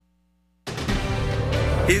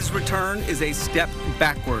His return is a step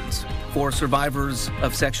backwards for survivors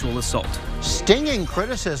of sexual assault. Stinging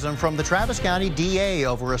criticism from the Travis County DA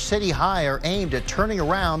over a city hire aimed at turning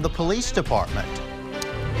around the police department.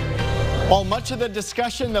 While much of the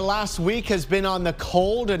discussion the last week has been on the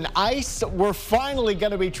cold and ice, we're finally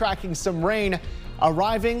going to be tracking some rain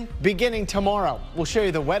arriving beginning tomorrow. We'll show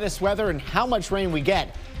you the wettest weather and how much rain we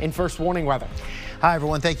get in first warning weather. Hi,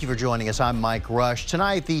 everyone. Thank you for joining us. I'm Mike Rush.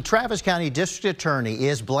 Tonight, the Travis County District Attorney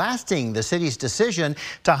is blasting the city's decision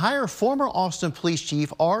to hire former Austin Police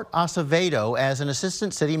Chief Art Acevedo as an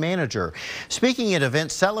assistant city manager. Speaking at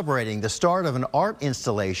events celebrating the start of an art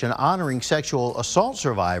installation honoring sexual assault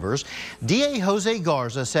survivors, DA Jose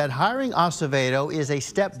Garza said hiring Acevedo is a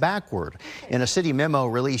step backward. In a city memo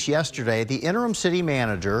released yesterday, the interim city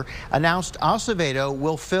manager announced Acevedo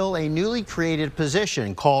will fill a newly created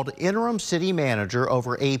position called interim city manager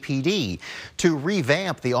over APD to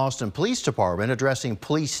revamp the Austin Police Department, addressing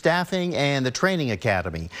police staffing and the training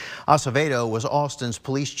academy. Acevedo was Austin's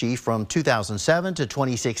police chief from 2007 to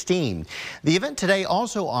 2016. The event today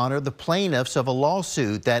also honored the plaintiffs of a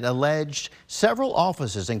lawsuit that alleged several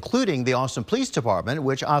offices, including the Austin Police Department,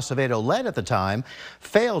 which Acevedo led at the time,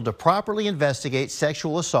 failed to properly investigate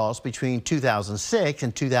sexual assaults between 2006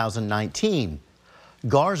 and 2019.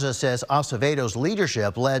 Garza says Acevedo's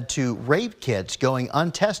leadership led to rape kits going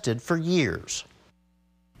untested for years.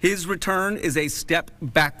 His return is a step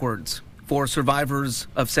backwards for survivors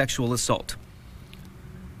of sexual assault.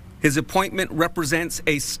 His appointment represents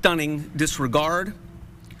a stunning disregard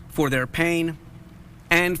for their pain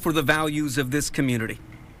and for the values of this community.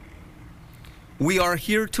 We are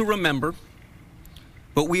here to remember,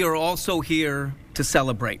 but we are also here to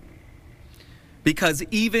celebrate. Because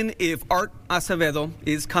even if Art Acevedo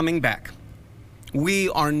is coming back, we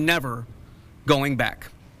are never going back.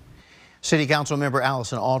 City Council member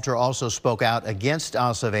Allison Alter also spoke out against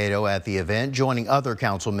Acevedo at the event, joining other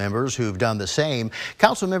council members who've done the same.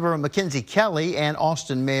 Council member Mackenzie Kelly and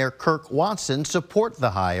Austin Mayor Kirk Watson support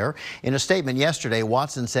the hire. In a statement yesterday,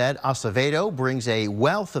 Watson said Acevedo brings a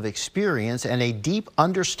wealth of experience and a deep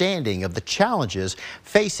understanding of the challenges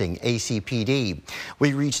facing ACPD.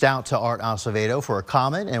 We reached out to Art Acevedo for a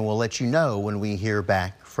comment, and we'll let you know when we hear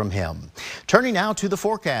back from him. Turning now to the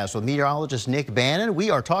forecast with meteorologist Nick Bannon.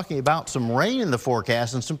 We are talking about some rain in the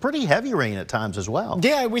forecast and some pretty heavy rain at times as well.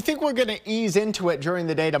 Yeah, we think we're going to ease into it during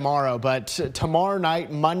the day tomorrow, but tomorrow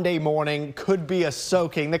night, Monday morning could be a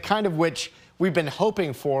soaking, the kind of which we've been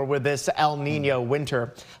hoping for with this El Nino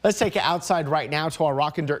winter. Let's take it outside right now to our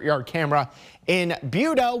Rock and Dirt Yard camera in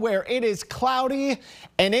Buda, where it is cloudy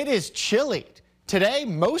and it is chilly. Today,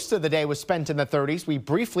 most of the day was spent in the 30s. We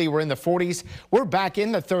briefly were in the 40s. We're back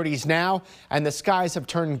in the 30s now, and the skies have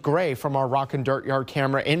turned gray from our Rock and Dirt Yard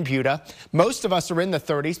camera in Buda. Most of us are in the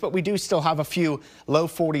 30s, but we do still have a few low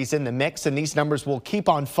 40s in the mix, and these numbers will keep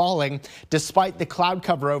on falling despite the cloud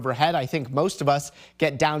cover overhead. I think most of us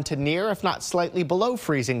get down to near, if not slightly below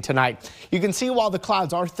freezing tonight. You can see while the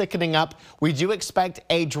clouds are thickening up, we do expect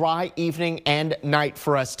a dry evening and night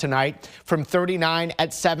for us tonight, from 39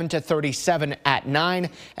 at 7 to 37 at 9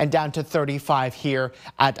 and down to 35 here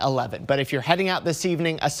at 11. But if you're heading out this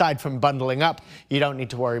evening, aside from bundling up, you don't need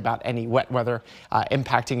to worry about any wet weather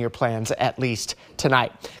impacting your plans, at least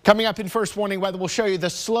tonight. Coming up in first warning weather, we'll show you the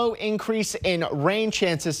slow increase in rain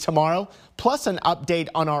chances tomorrow, plus an update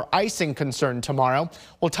on our icing concern tomorrow.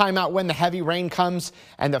 We'll time out when the heavy rain comes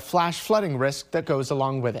and the flash flooding risk that goes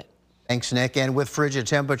along with it. Thanks, Nick. And with frigid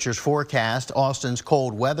temperatures forecast, Austin's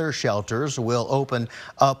cold weather shelters will open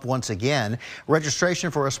up once again.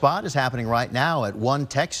 Registration for a spot is happening right now at One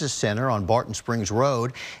Texas Center on Barton Springs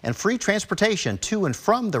Road, and free transportation to and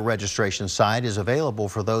from the registration site is available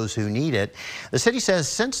for those who need it. The city says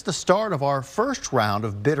since the start of our first round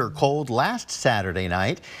of bitter cold last Saturday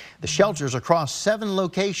night, the shelters across 7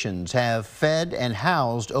 locations have fed and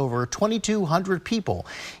housed over 2,200 people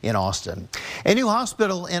in Austin. A new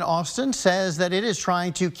hospital in Austin says that it is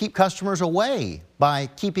trying to keep customers away by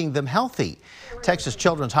keeping them healthy. Texas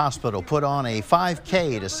Children's Hospital put on a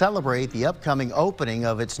 5K to celebrate the upcoming opening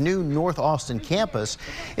of its new North Austin campus.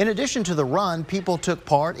 In addition to the run, people took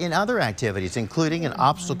part in other activities, including an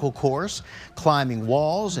obstacle course, climbing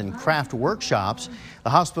walls, and craft workshops. The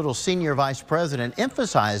hospital's senior vice president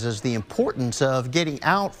emphasizes the importance of getting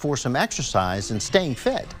out for some exercise and staying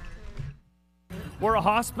fit. We're a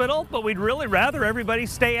hospital, but we'd really rather everybody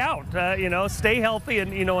stay out, stay healthy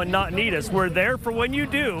and, and not need us. We're there for when you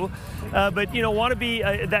do, but, want to be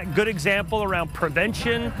that good example around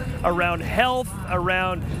prevention, around health,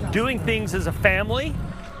 around doing things as a family.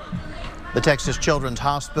 The Texas Children's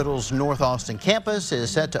Hospital's North Austin campus is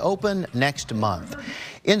set to open next month.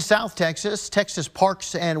 In South Texas, Texas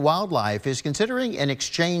Parks and Wildlife is considering an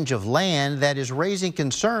exchange of land that is raising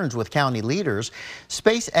concerns with county leaders.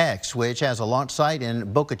 SpaceX, which has a launch site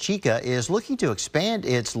in Boca Chica, is looking to expand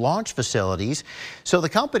its launch facilities. So the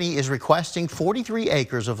company is requesting 43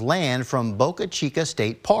 acres of land from Boca Chica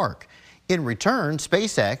State Park. In return,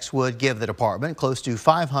 SpaceX would give the department close to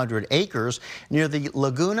 500 acres near the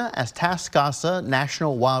Laguna Atascasa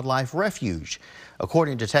National Wildlife Refuge.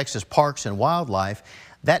 According to Texas Parks and Wildlife,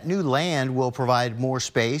 that new land will provide more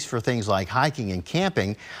space for things like hiking and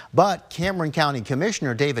camping. But Cameron County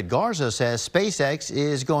Commissioner David Garza says SpaceX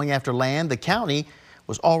is going after land the county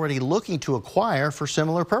was already looking to acquire for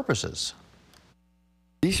similar purposes.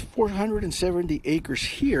 These 470 acres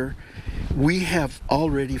here, we have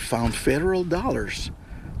already found federal dollars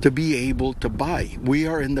to be able to buy. We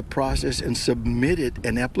are in the process and submitted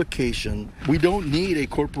an application. We don't need a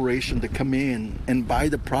corporation to come in and buy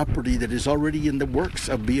the property that is already in the works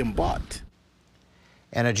of being bought.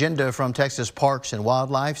 An agenda from Texas Parks and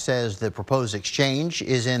Wildlife says the proposed exchange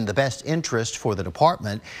is in the best interest for the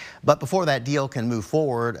department. But before that deal can move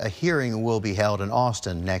forward, a hearing will be held in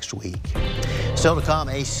Austin next week. Still to come,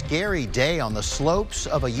 a scary day on the slopes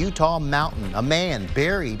of a Utah mountain. A man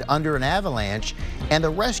buried under an avalanche and the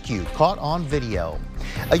rescue caught on video.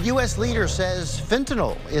 A U.S. leader says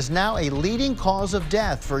fentanyl is now a leading cause of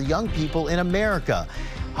death for young people in America.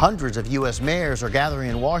 Hundreds of U.S. mayors are gathering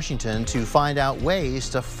in Washington to find out ways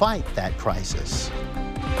to fight that crisis.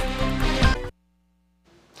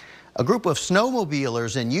 A group of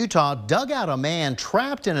snowmobilers in Utah dug out a man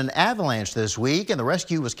trapped in an avalanche this week, and the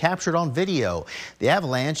rescue was captured on video. The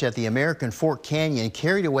avalanche at the American Fork Canyon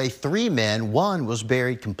carried away 3 men. One was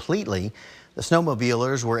buried completely. The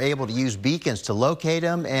snowmobilers were able to use beacons to locate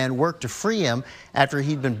him and work to free him after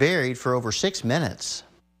he'd been buried for over 6 minutes.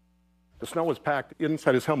 The snow was packed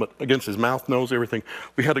inside his helmet, against his mouth, nose, everything.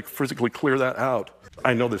 We had to physically clear that out.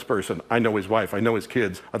 I know this person. I know his wife. I know his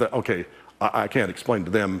kids. I thought, okay, I can't explain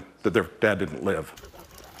to them that their dad didn't live.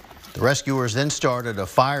 The rescuers then started a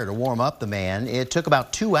fire to warm up the man. It took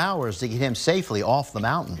about 2 hours to get him safely off the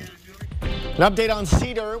mountain. An update on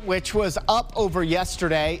Cedar, which was up over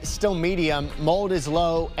yesterday, still medium. Mold is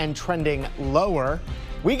low and trending lower.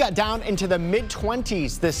 We got down into the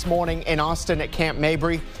mid-20s this morning in Austin at Camp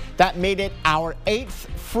Mabry. That made it our 8th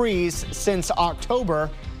freeze since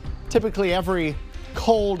October. Typically every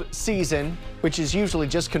cold season, which is usually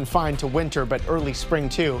just confined to winter, but early spring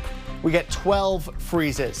too, we get 12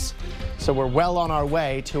 freezes. So we're well on our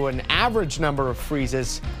way to an average number of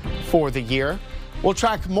freezes for the year. We'll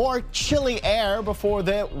track more chilly air before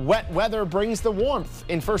the wet weather brings the warmth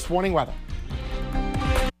in First Warning Weather.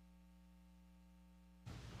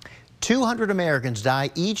 200 Americans die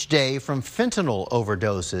each day from fentanyl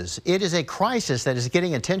overdoses. It is a crisis that is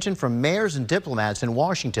getting attention from mayors and diplomats in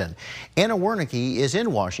Washington. Anna Wernicke is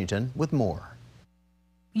in Washington with more.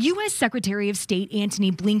 U.S. Secretary of State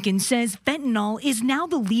Antony Blinken says fentanyl is now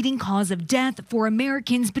the leading cause of death for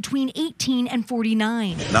Americans between 18 and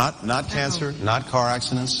 49. Not cancer, not car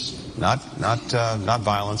accidents, not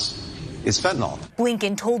violence. It's fentanyl.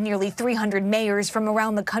 Blinken told nearly 300 mayors from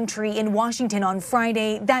around the country in Washington on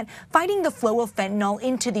Friday that fighting the flow of fentanyl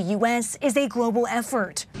into the U.S. is a global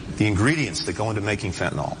effort. The ingredients that go into making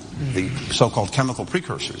fentanyl, the so-called chemical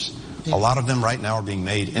precursors, a lot of them right now are being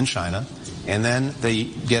made in China, and then they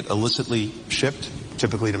get illicitly shipped,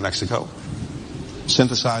 typically to Mexico,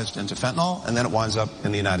 synthesized into fentanyl, and then it winds up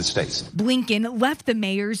in the United States. Blinken left the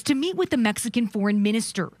mayors to meet with the Mexican foreign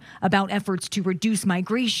minister about efforts to reduce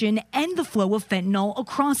migration and the flow of fentanyl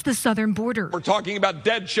across the southern border. We're talking about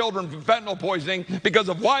dead children from fentanyl poisoning because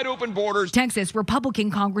of wide open borders. Texas Republican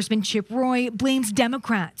Congressman Chip Roy blames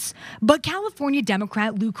Democrats, but California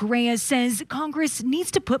Democrat Lou Correa says Congress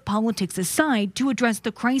needs to put politics aside to address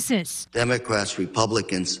the crisis. Democrats,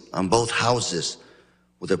 Republicans on both houses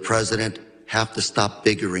with the president have to stop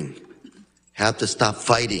bickering, have to stop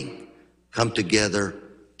fighting, come together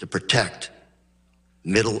to protect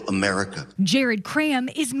middle America. Jared Cram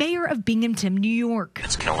is mayor of Binghamton, New York.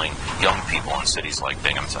 It's killing young people in cities like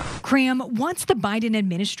Binghamton. Cram wants the Biden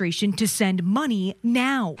administration to send money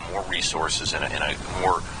now. More resources and a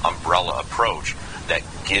more umbrella approach that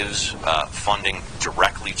gives funding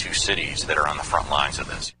directly to cities that are on the front lines of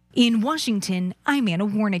this. In Washington, I'm Anna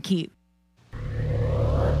Wernicke.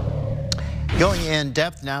 Going in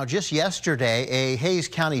depth now, just yesterday, a Hays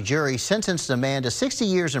County jury sentenced a man to 60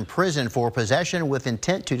 years in prison for possession with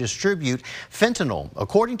intent to distribute fentanyl.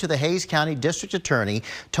 According to the Hays County District Attorney,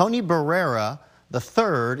 Tony Barrera, The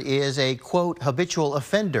third is a, quote, habitual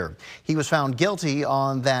offender. He was found guilty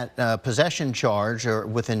on that possession charge or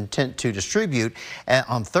with intent to distribute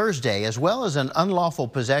on Thursday, as well as an unlawful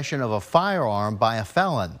possession of a firearm by a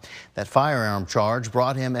felon. That firearm charge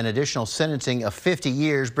brought him an additional sentencing of 50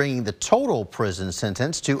 years, bringing the total prison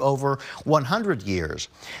sentence to over 100 years.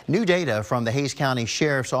 New data from the Hays County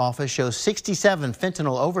Sheriff's Office shows 67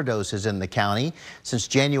 fentanyl overdoses in the county since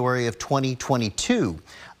January of 2022.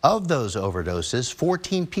 Of those overdoses,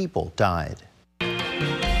 14 people died.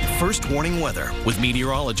 First warning weather with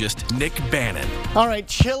meteorologist Nick Bannon. All right,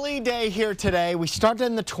 chilly day here today. We started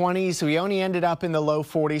in the 20s. We only ended up in the low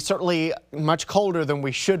 40s, certainly much colder than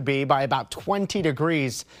we should be by about 20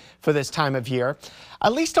 degrees for this time of year.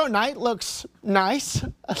 At least our night looks nice.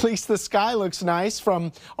 At least the sky looks nice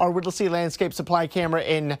from our Whittlesey Landscape Supply camera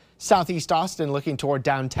in southeast Austin looking toward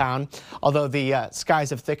downtown, although the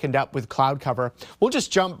skies have thickened up with cloud cover. We'll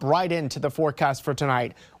just jump right into the forecast for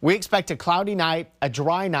tonight. We expect a cloudy night, a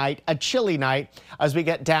dry night, a chilly night as we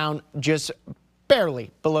get down just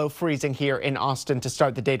barely below freezing here in Austin to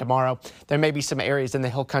start the day tomorrow. There may be some areas in the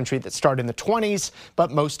hill country that start in the 20s,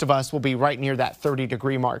 but most of us will be right near that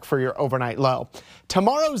 30-degree mark for your overnight low.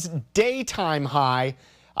 Tomorrow's daytime high,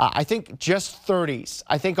 I think just 30s.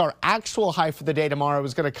 I think our actual high for the day tomorrow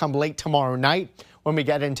is going to come late tomorrow night when we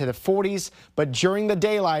get into the 40s, but during the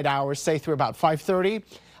daylight hours, say through about 5:30,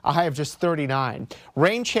 a high of just 39.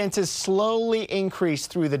 Rain chances slowly increase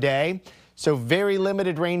through the day. So very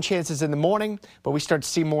limited rain chances in the morning, but we start to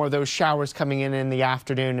see more of those showers coming in the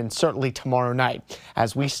afternoon and certainly tomorrow night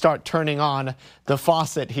as we start turning on the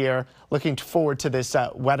faucet here. Looking forward to this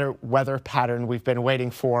weather pattern we've been waiting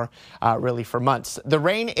for really for months. The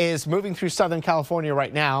rain is moving through Southern California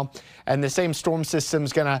right now, and the same storm system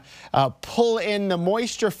is going to pull in the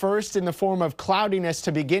moisture first in the form of cloudiness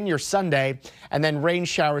to begin your Sunday, and then rain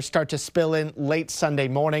showers start to spill in late Sunday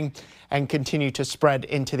morning and continue to spread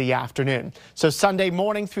into the afternoon. So Sunday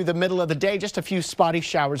morning through the middle of the day, just a few spotty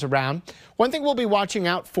showers around. One thing we'll be watching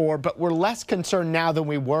out for, but we're less concerned now than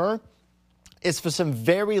we were, is for some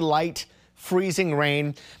very light freezing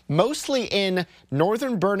rain, mostly in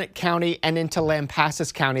northern Burnett County and into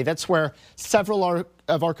Lampasas County. That's where several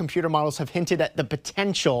of our computer models have hinted at the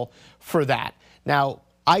potential for that. Now,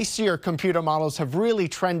 icier computer models have really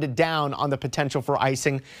trended down on the potential for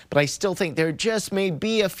icing, but I still think there just may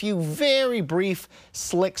be a few very brief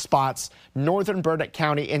slick spots northern Burnett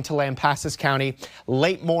County into Lampasas County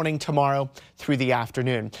late morning tomorrow through the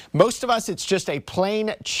afternoon. Most of us, it's just a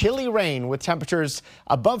plain chilly rain with temperatures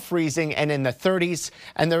above freezing and in the 30s,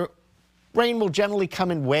 and the rain will generally come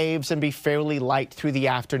in waves and be fairly light through the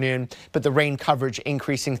afternoon, but the rain coverage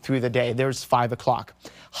increasing through the day. There's 5 o'clock.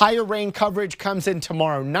 Higher rain coverage comes in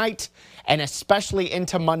tomorrow night and especially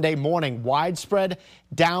into Monday morning. Widespread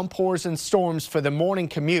downpours and storms for the morning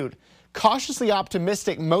commute. Cautiously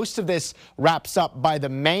optimistic most of this wraps up by the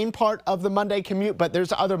main part of the Monday commute, but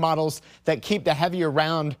there's other models that keep the heavier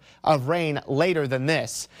round of rain later than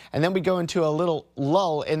this. And then we go into a little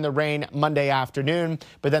lull in the rain Monday afternoon,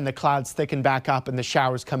 but then the clouds thicken back up and the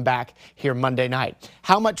showers come back here Monday night.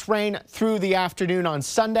 How much rain through the afternoon on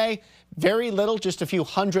Sunday? Very little, just a few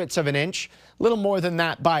hundredths of an inch. A little more than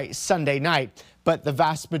that by Sunday night. But the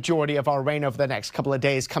vast majority of our rain over the next couple of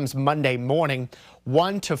days comes Monday morning.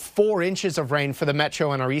 1 to 4 inches of rain for the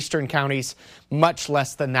metro and our eastern counties, much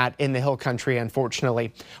less than that in the hill country,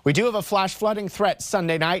 unfortunately. We do have a flash flooding threat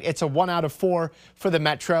Sunday night. It's a 1 out of 4 for the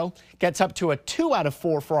metro. Gets up to a 2 out of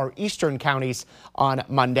 4 for our eastern counties on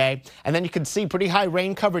Monday. And then you can see pretty high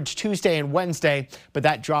rain coverage Tuesday and Wednesday, but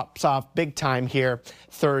that drops off big time here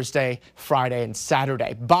Thursday, Friday, and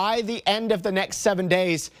Saturday. By the end of the next 7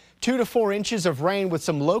 days, 2 to 4 inches of rain with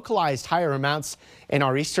some localized higher amounts in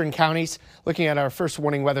our eastern counties. Looking at our first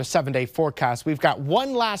warning weather 7-day forecast, we've got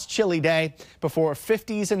one last chilly day before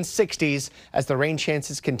 50s and 60s as the rain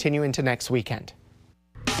chances continue into next weekend.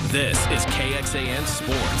 This is KXAN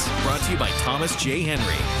Sports, brought to you by Thomas J.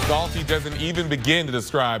 Henry. Salty doesn't even begin to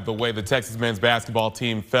describe the way the Texas men's basketball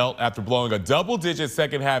team felt after blowing a double-digit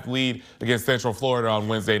second-half lead against Central Florida on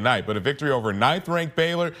Wednesday night. But a victory over 9th-ranked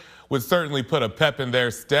Baylor would certainly put a pep in their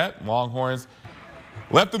step. Longhorns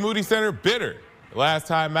left the Moody Center bitter. Last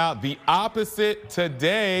time out, the opposite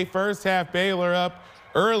today. First half Baylor up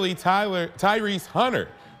early. Tyrese Hunter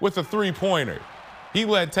with a three-pointer. He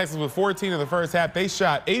led Texas with 14 in the first half. They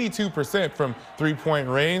shot 82% from three-point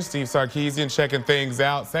range. Steve Sarkisian checking things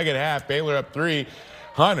out. Second half, Baylor up 3.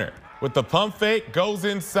 Hunter with the pump fake, goes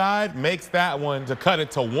inside, makes that one to cut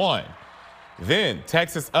it to 1. Then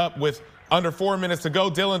Texas up with under 4 minutes to go.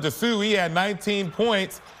 Dylan Dessou, he had 19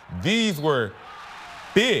 points. These were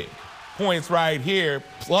big points right here.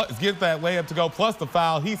 Plus, get that layup to go, plus the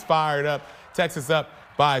foul. He's fired up. Texas up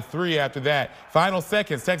by 3 after that. Final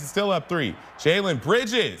seconds, Texas still up 3. Jalen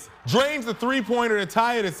Bridges drains the three-pointer to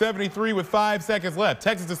tie it at 73 with 5 seconds left.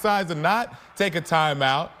 Texas decides to not take a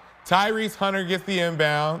timeout. Tyrese Hunter gets the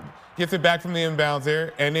inbound, gets it back from the inbounds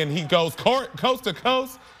there, and then he goes coast to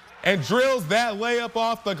coast and drills that layup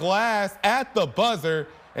off the glass at the buzzer,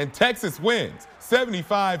 and Texas wins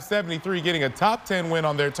 75-73, getting a top 10 win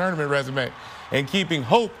on their tournament resume and keeping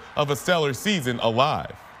hope of a stellar season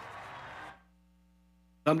alive.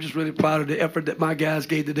 I'm just really proud of the effort that my guys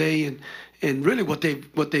gave today and really what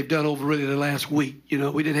they've done over really the last week. You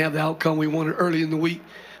know, we didn't have the outcome we wanted early in the week,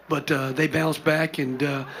 but they bounced back and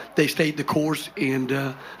they stayed the course, and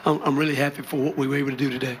I'm really happy for what we were able to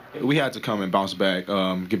do today. We had to come and bounce back,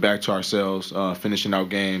 get back to ourselves, finishing out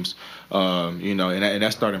games, you know, and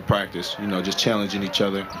that started in practice, you know, just challenging each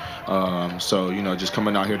other. So, you know, just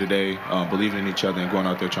coming out here today, believing in each other and going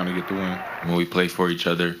out there trying to get the win. When we play for each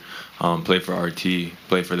other, play for RT,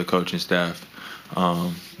 play for the coaching staff,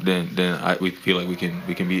 then we feel like we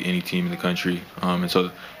can beat any team in the country, and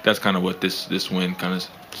so that's kind of what this win kind of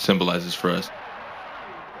symbolizes for us.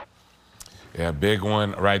 Yeah, big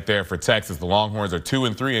one right there for Texas. The Longhorns are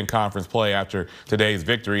 2-3 in conference play after today's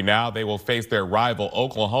victory. Now they will face their rival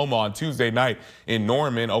Oklahoma on Tuesday night in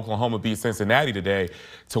Norman. Oklahoma beat Cincinnati today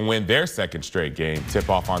to win their second straight game.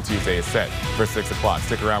 Tip-off on Tuesday is set for 6 o'clock.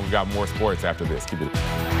 Stick around. We've got more sports after this. Keep it.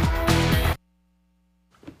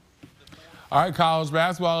 All right, college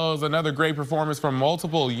basketball is another great performance from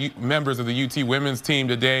multiple members of the UT women's team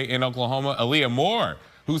today in Oklahoma. Aaliyah Moore,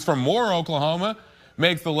 who's from Moore, Oklahoma,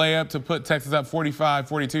 makes the layup to put Texas up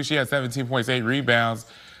 45-42. She had 17 points, 8 rebounds.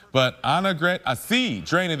 But Anna Assi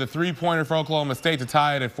draining the three-pointer for Oklahoma State to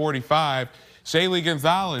tie it at 45. Shaylee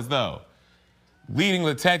Gonzalez, though, leading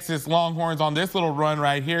the Texas Longhorns on this little run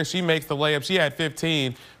right here. She makes the layup. She had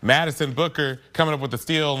 15. Madison Booker coming up with the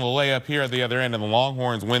steal and the layup here at the other end, and the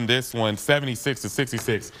Longhorns win this one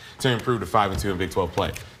 76-66 to improve to 5-2 in Big 12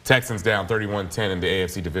 play. Texans down 31-10 in the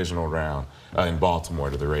AFC divisional round in Baltimore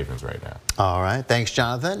to the Ravens right now. All right. Thanks,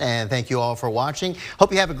 Jonathan, and thank you all for watching.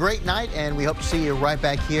 Hope you have a great night, and we hope to see you right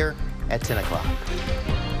back here at 10 o'clock.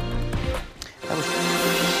 That was